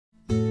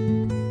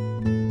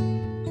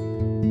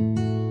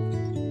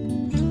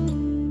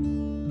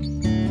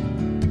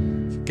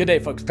Good day,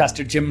 folks.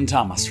 Pastor Jim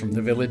Thomas from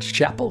the Village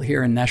Chapel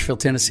here in Nashville,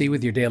 Tennessee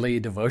with your daily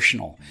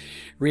devotional.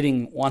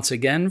 Reading once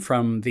again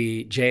from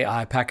the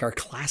J.I. Packer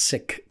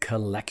Classic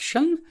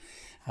Collection.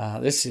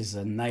 This is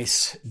a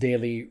nice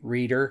daily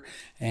reader,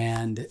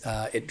 and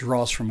it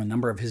draws from a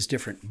number of his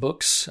different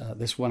books.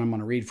 This one I'm going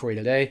to read for you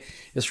today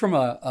is from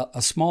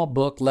a small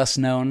book, less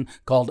known,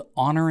 called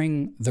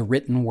Honoring the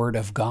Written Word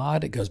of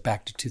God. It goes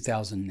back to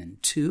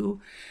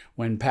 2002,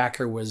 when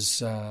Packer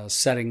was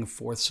setting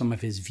forth some of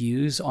his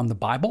views on the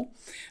Bible,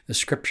 the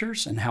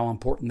Scriptures, and how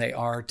important they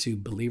are to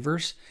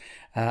believers.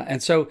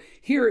 And so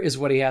here is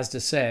what he has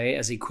to say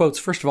as he quotes,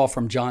 first of all,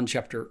 from John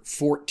chapter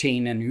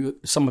 14. And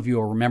some of you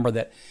will remember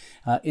that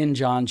in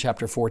John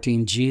chapter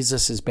 14,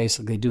 Jesus is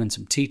basically doing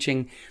some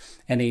teaching,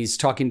 and he's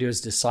talking to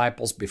his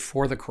disciples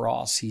before the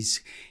cross.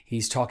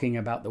 He's talking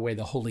about the way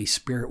the Holy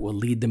Spirit will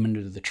lead them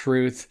into the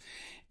truth,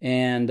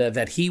 and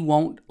that he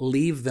won't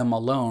leave them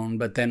alone,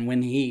 but then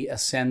when he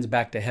ascends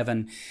back to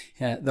heaven,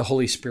 the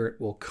Holy Spirit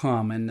will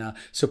come. And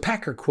so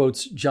Packer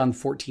quotes John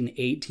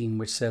 14:18,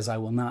 which says, "I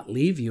will not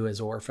leave you as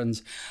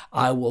orphans,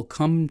 I will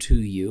come to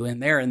you."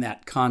 And there in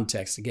that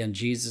context, again,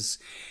 Jesus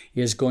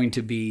is going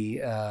to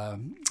be,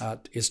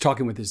 is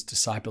talking with his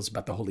disciples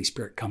about the Holy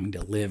Spirit coming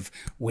to live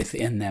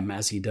within them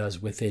as he does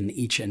within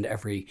each and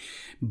every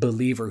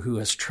believer who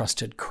has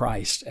trusted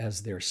Christ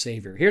as their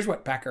Savior. Here's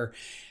what Packer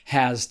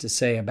has to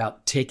say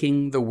about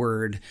taking the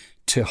word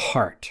to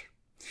heart.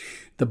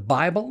 The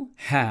Bible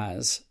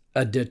has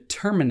a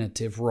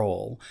determinative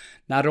role,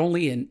 not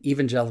only in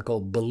evangelical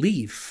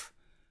belief,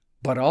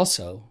 but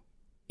also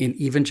in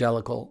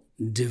evangelical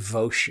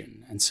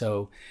devotion. And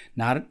so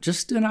not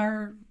just in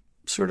our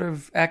sort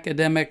of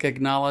academic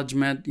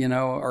acknowledgement,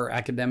 or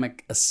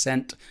academic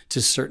assent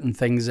to certain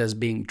things as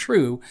being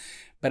true,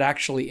 but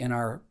actually in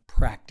our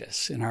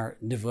practice, in our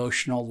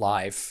devotional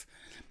life,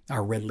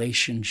 our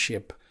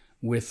relationship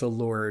with the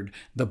Lord.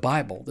 The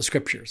Bible, the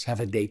Scriptures, have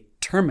a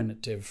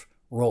determinative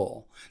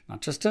role,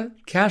 not just a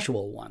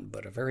casual one,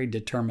 but a very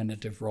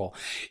determinative role.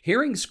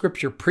 Hearing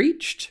Scripture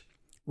preached,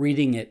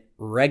 reading it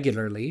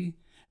regularly,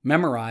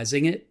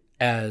 memorizing it,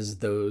 as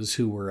those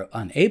who were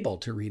unable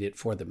to read it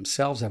for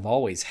themselves have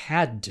always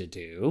had to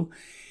do,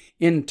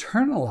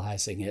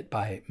 internalizing it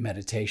by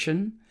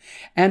meditation,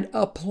 and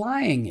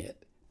applying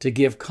it to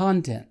give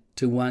content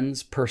to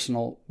one's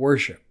personal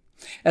worship,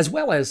 as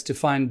well as to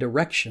find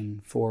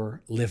direction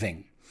for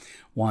living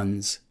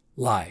one's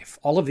life.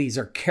 All of these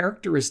are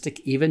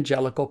characteristic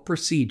evangelical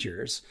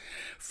procedures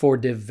for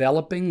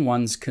developing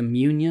one's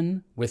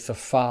communion with the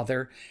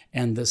Father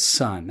and the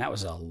Son. That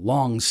was a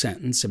long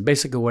sentence, and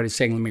basically what he's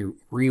saying, let me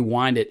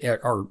rewind it,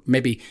 or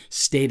maybe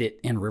state it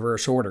in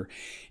reverse order.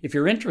 If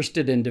you're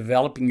interested in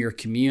developing your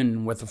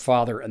communion with the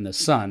Father and the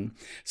Son,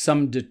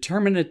 some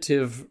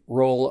determinative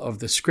role of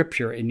the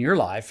Scripture in your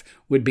life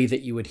would be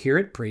that you would hear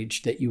it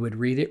preached, that you would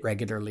read it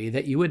regularly,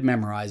 that you would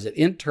memorize it,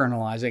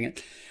 internalizing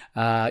it,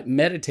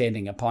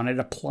 meditating upon it,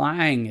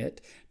 applying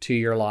it to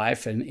your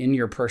life and in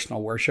your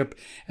personal worship,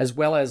 as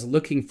well as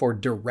looking for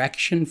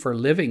direction for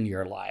living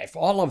your life.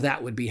 All of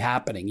that would be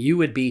happening. You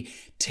would be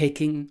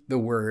taking the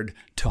word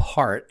to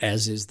heart,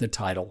 as is the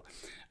title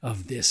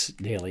of this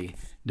daily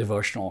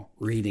devotional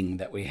reading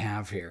that we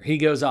have here. He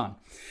goes on,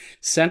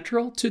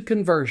 "Central to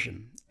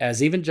conversion,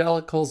 as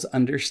evangelicals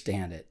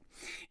understand it,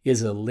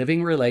 is a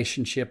living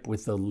relationship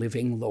with the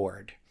living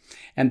Lord.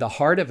 And the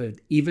heart of an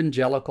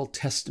evangelical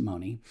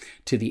testimony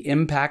to the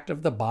impact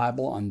of the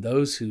Bible on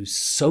those who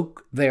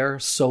soak their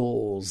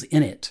souls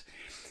in it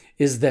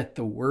is that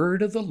the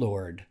word of the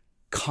Lord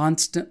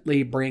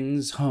constantly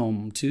brings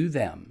home to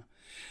them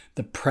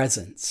the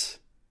presence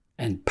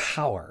and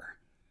power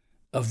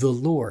of the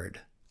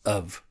Lord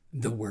of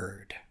the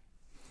Word."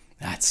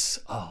 I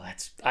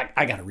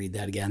got to read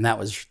that again. That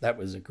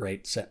was a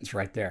great sentence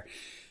right there.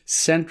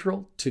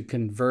 Central to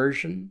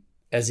conversion,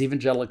 as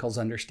evangelicals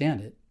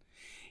understand it,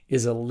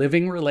 is a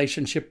living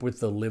relationship with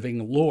the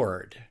living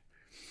Lord.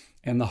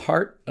 And the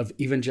heart of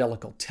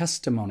evangelical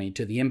testimony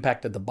to the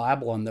impact of the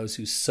Bible on those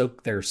who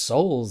soak their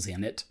souls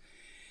in it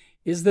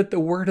is that the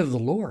word of the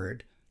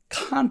Lord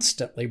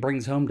constantly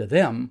brings home to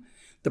them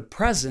the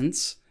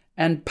presence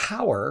and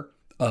power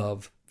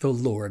of the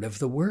Lord of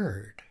the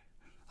Word.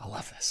 I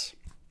love this.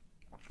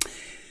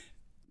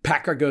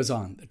 Packer goes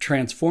on, "The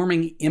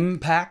transforming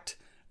impact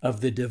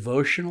of the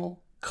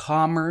devotional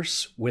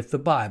commerce with the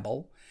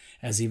Bible,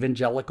 as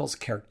evangelicals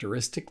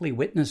characteristically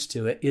witness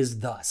to it,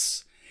 is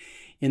thus,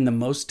 in the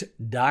most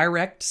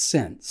direct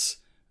sense,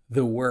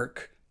 the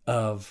work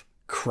of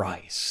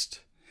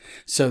Christ."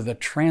 So the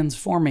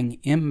transforming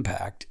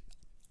impact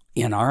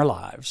in our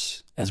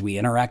lives as we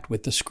interact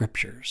with the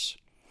Scriptures,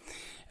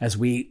 as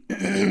we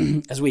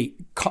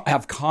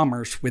have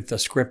commerce with the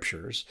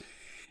Scriptures,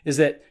 is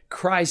that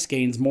Christ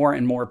gains more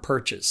and more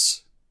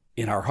purchase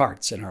in our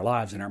hearts, in our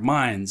lives, in our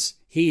minds.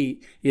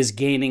 He is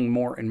gaining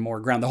more and more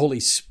ground. The Holy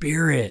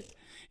Spirit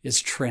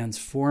is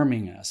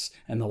transforming us,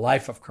 and the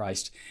life of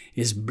Christ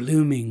is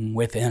blooming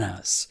within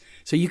us.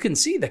 So you can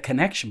see the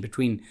connection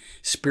between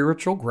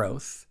spiritual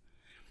growth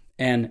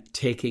and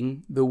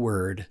taking the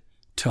word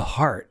to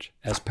heart,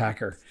 as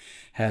Packer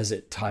has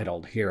it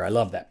titled here. I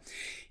love that.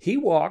 He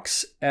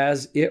walks,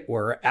 as it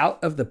were,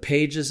 out of the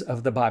pages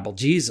of the Bible.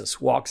 Jesus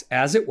walks,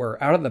 as it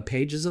were, out of the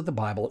pages of the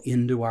Bible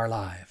into our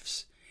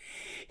lives.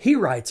 He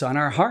writes on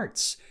our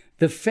hearts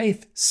the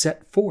faith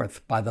set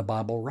forth by the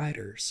Bible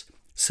writers,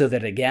 so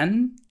that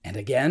again and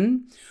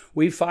again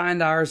we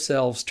find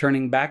ourselves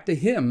turning back to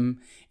him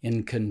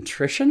in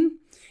contrition,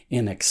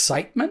 in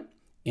excitement,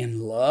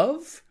 in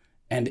love,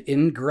 and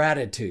in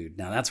gratitude.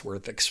 Now that's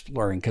worth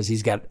exploring because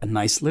he's got a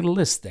nice little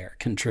list there.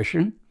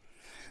 Contrition,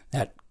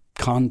 that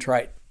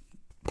contrite,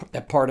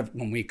 that part of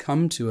when we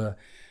come to a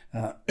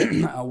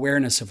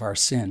awareness of our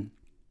sin,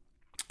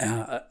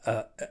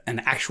 an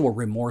actual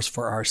remorse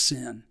for our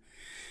sin.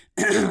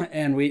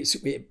 And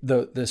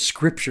the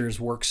scriptures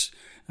works,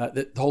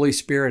 the Holy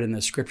Spirit and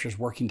the scriptures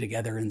working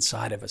together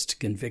inside of us to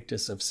convict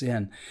us of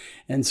sin.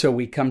 And so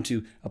we come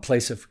to a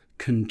place of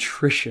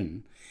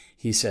contrition,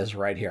 he says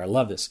right here. I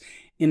love this.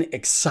 In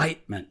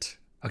excitement.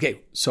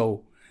 Okay,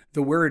 so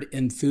the word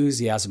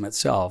enthusiasm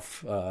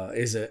itself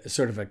is a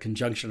sort of a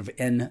conjunction of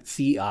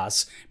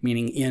entheos,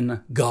 meaning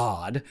in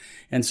God.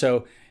 And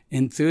so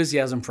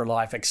enthusiasm for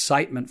life,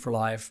 excitement for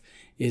life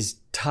is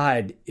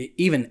tied,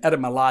 even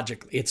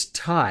etymologically, it's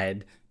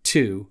tied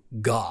to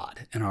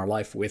God and our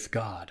life with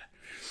God.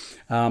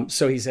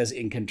 So he says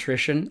in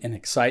contrition, in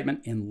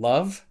excitement, in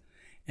love,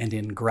 and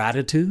in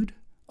gratitude.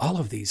 All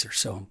of these are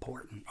so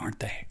important, aren't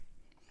they?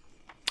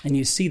 And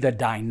you see the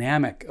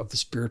dynamic of the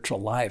spiritual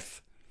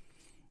life.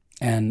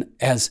 And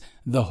as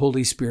the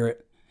Holy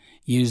Spirit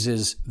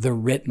uses the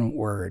written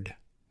word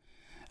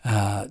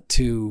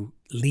to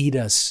lead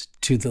us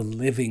to the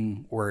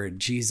living word,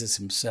 Jesus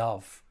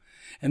himself.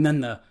 And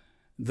then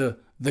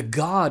the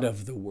God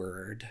of the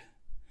word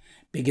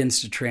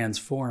begins to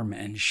transform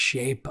and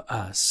shape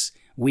us,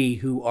 we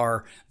who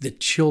are the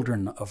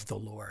children of the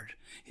Lord,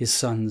 his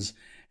sons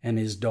and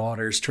his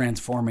daughters,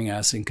 transforming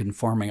us and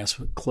conforming us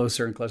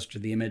closer and closer to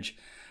the image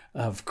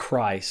of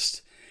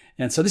Christ.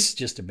 And so this is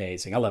just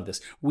amazing. I love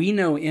this. We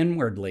know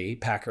inwardly,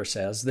 Packer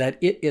says, that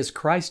it is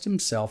Christ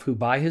himself who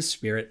by his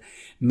Spirit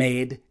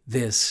made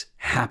this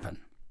happen.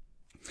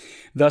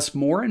 Thus,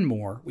 more and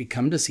more, we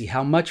come to see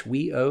how much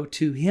we owe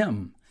to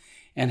him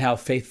and how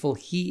faithful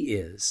he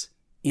is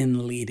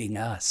in leading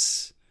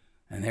us.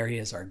 And there he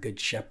is, our good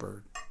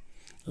shepherd,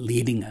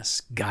 leading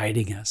us,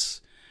 guiding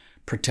us,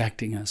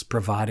 protecting us,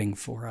 providing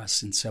for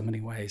us in so many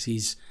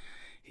ways.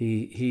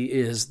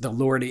 The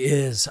Lord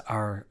is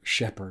our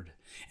shepherd,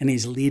 and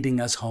he's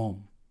leading us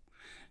home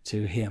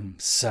to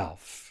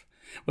himself.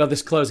 Well,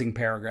 this closing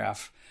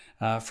paragraph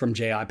from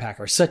J.I.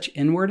 Packer, such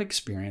inward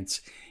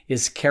experience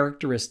is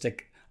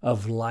characteristic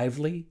of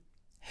lively,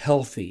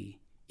 healthy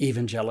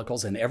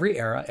evangelicals in every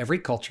era, every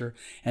culture,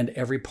 and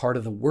every part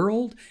of the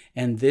world.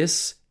 And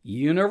this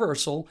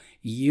universal,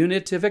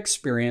 unitive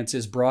experience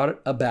is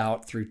brought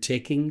about through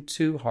taking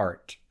to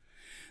heart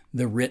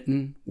the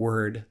written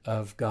word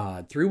of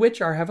God, through which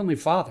our Heavenly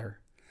Father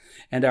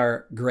and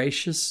our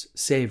gracious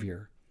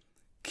Savior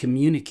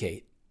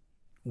communicate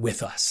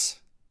with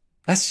us.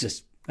 That's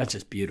just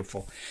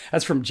beautiful.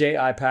 That's from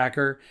J.I.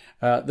 Packer.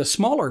 The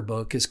smaller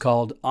book is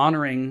called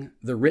Honoring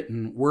the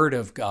Written Word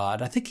of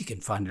God. I think you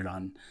can find it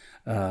on,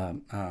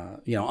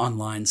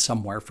 online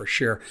somewhere for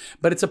sure.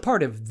 But it's a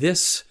part of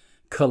this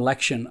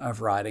collection of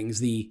writings,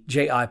 the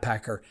J.I.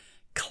 Packer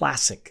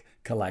Classic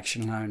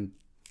Collection. I'm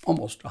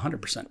almost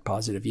 100%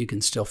 positive you can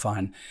still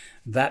find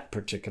that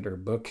particular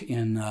book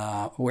in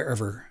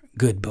wherever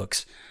good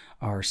books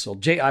are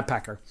sold. J.I.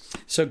 Packer,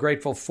 so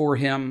grateful for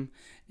him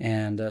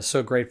and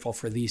so grateful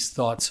for these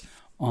thoughts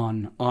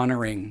on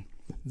honoring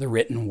the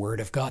written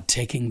word of God,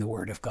 taking the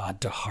word of God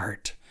to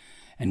heart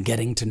and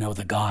getting to know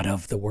the God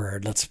of the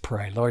word. Let's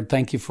pray. Lord,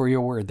 thank you for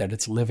your word, that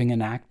it's living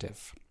and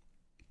active.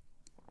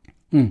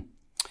 And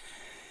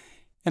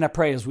I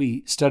pray as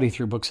we study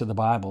through books of the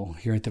Bible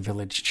here at the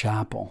Village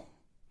Chapel,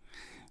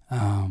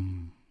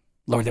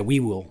 Lord, that we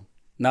will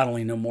not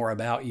only know more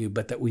about you,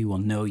 but that we will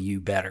know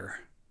you better.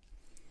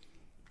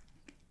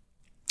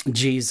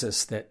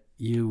 Jesus, that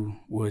you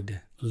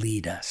would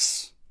lead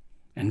us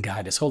and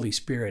guide us. Holy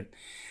Spirit,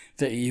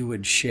 that you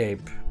would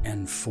shape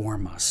and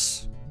form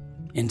us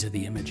into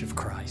the image of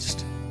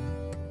Christ.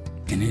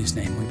 In whose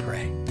name we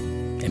pray.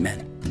 Amen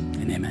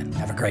and amen.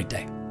 Have a great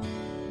day.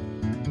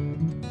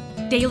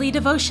 Daily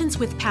Devotions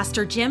with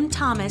Pastor Jim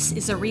Thomas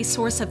is a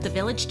resource of the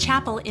Village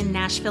Chapel in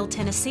Nashville,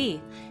 Tennessee.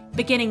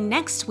 Beginning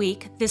next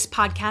week, this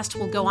podcast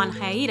will go on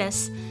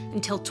hiatus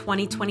until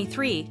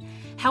 2023.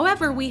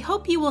 However, we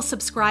hope you will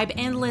subscribe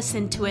and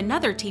listen to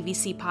another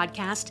TVC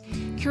podcast,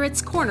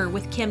 Curate's Corner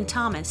with Kim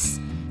Thomas.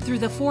 Through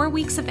the 4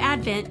 weeks of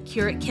Advent,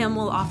 Curate Kim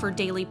will offer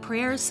daily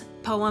prayers,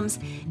 poems,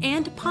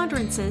 and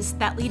ponderances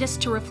that lead us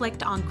to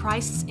reflect on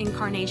Christ's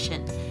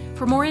incarnation.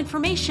 For more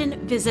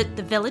information, visit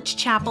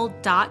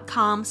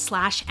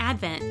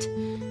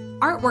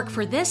thevillagechapel.com/Advent. Artwork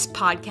for this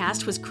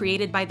podcast was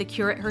created by the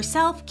curate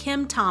herself,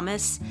 Kim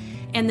Thomas,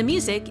 and the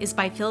music is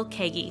by Phil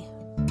Kagi.